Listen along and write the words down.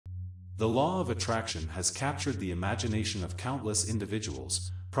The law of attraction has captured the imagination of countless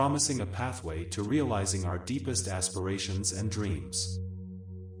individuals, promising a pathway to realizing our deepest aspirations and dreams.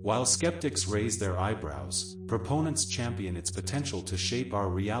 While skeptics raise their eyebrows, proponents champion its potential to shape our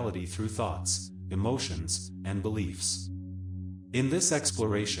reality through thoughts, emotions, and beliefs. In this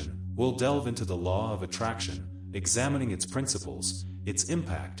exploration, we'll delve into the law of attraction, examining its principles, its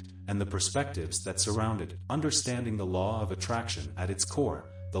impact, and the perspectives that surround it. Understanding the law of attraction at its core,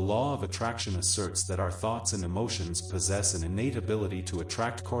 the law of attraction asserts that our thoughts and emotions possess an innate ability to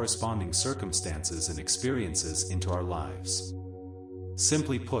attract corresponding circumstances and experiences into our lives.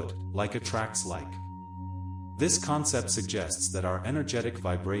 Simply put, like attracts like. This concept suggests that our energetic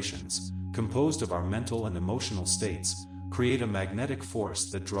vibrations, composed of our mental and emotional states, create a magnetic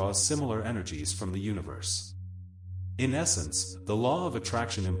force that draws similar energies from the universe. In essence, the law of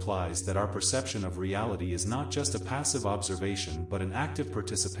attraction implies that our perception of reality is not just a passive observation but an active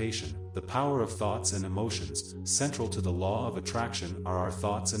participation. The power of thoughts and emotions. Central to the law of attraction are our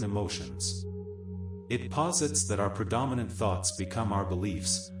thoughts and emotions. It posits that our predominant thoughts become our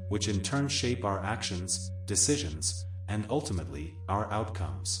beliefs, which in turn shape our actions, decisions, and ultimately, our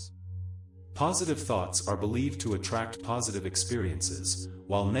outcomes. Positive thoughts are believed to attract positive experiences,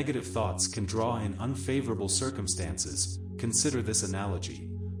 while negative thoughts can draw in unfavorable circumstances. Consider this analogy.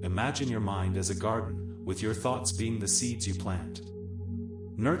 Imagine your mind as a garden, with your thoughts being the seeds you plant.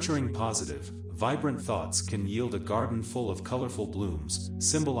 Nurturing positive, vibrant thoughts can yield a garden full of colorful blooms,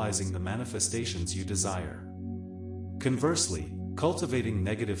 symbolizing the manifestations you desire. Conversely, cultivating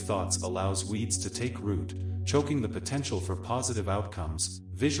negative thoughts allows weeds to take root, choking the potential for positive outcomes.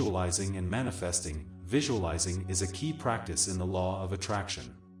 Visualizing and manifesting. Visualizing is a key practice in the law of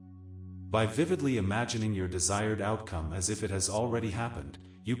attraction. By vividly imagining your desired outcome as if it has already happened,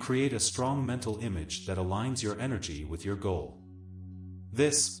 you create a strong mental image that aligns your energy with your goal.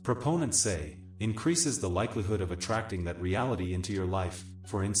 This, proponents say, increases the likelihood of attracting that reality into your life.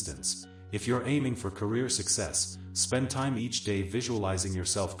 For instance, if you're aiming for career success, spend time each day visualizing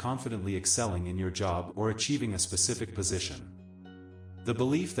yourself confidently excelling in your job or achieving a specific position. The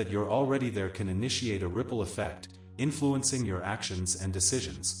belief that you're already there can initiate a ripple effect, influencing your actions and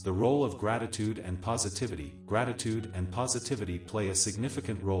decisions. The role of gratitude and positivity. Gratitude and positivity play a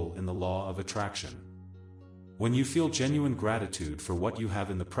significant role in the law of attraction. When you feel genuine gratitude for what you have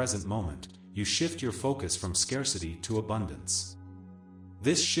in the present moment, you shift your focus from scarcity to abundance.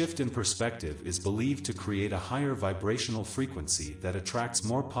 This shift in perspective is believed to create a higher vibrational frequency that attracts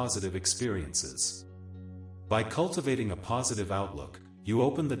more positive experiences. By cultivating a positive outlook, you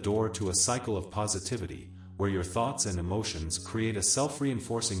open the door to a cycle of positivity, where your thoughts and emotions create a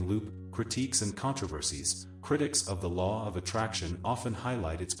self-reinforcing loop. Critiques and controversies. Critics of the law of attraction often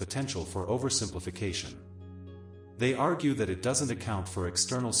highlight its potential for oversimplification. They argue that it doesn't account for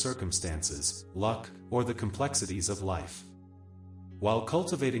external circumstances, luck, or the complexities of life. While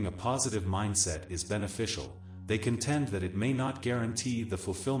cultivating a positive mindset is beneficial, they contend that it may not guarantee the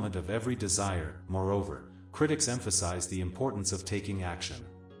fulfillment of every desire. Moreover, critics emphasize the importance of taking action.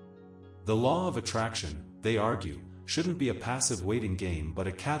 The law of attraction, they argue, shouldn't be a passive waiting game but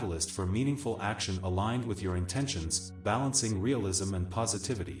a catalyst for meaningful action aligned with your intentions. Balancing realism and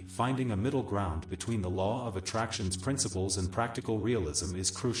positivity. Finding a middle ground between the law of attraction's principles and practical realism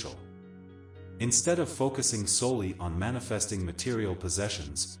is crucial. Instead of focusing solely on manifesting material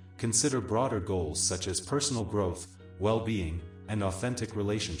possessions, consider broader goals such as personal growth, well-being, and authentic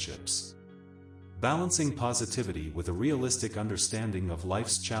relationships. Balancing positivity with a realistic understanding of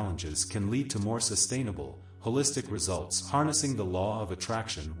life's challenges can lead to more sustainable, holistic results. Harnessing the law of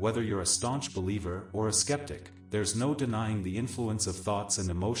attraction. Whether you're a staunch believer or a skeptic, there's no denying the influence of thoughts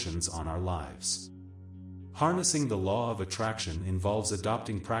and emotions on our lives. Harnessing the law of attraction involves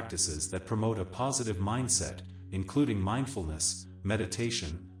adopting practices that promote a positive mindset, including mindfulness,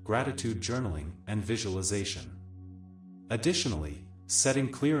 meditation, gratitude journaling, and visualization. Additionally, setting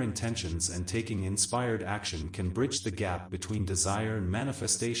clear intentions and taking inspired action can bridge the gap between desire and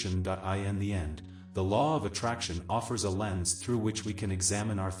manifestation. In the end, the law of attraction offers a lens through which we can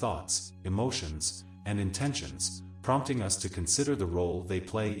examine our thoughts, emotions, and intentions, prompting us to consider the role they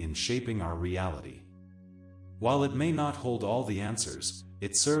play in shaping our reality. While it may not hold all the answers,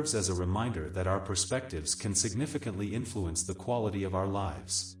 it serves as a reminder that our perspectives can significantly influence the quality of our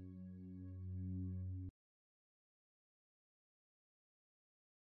lives.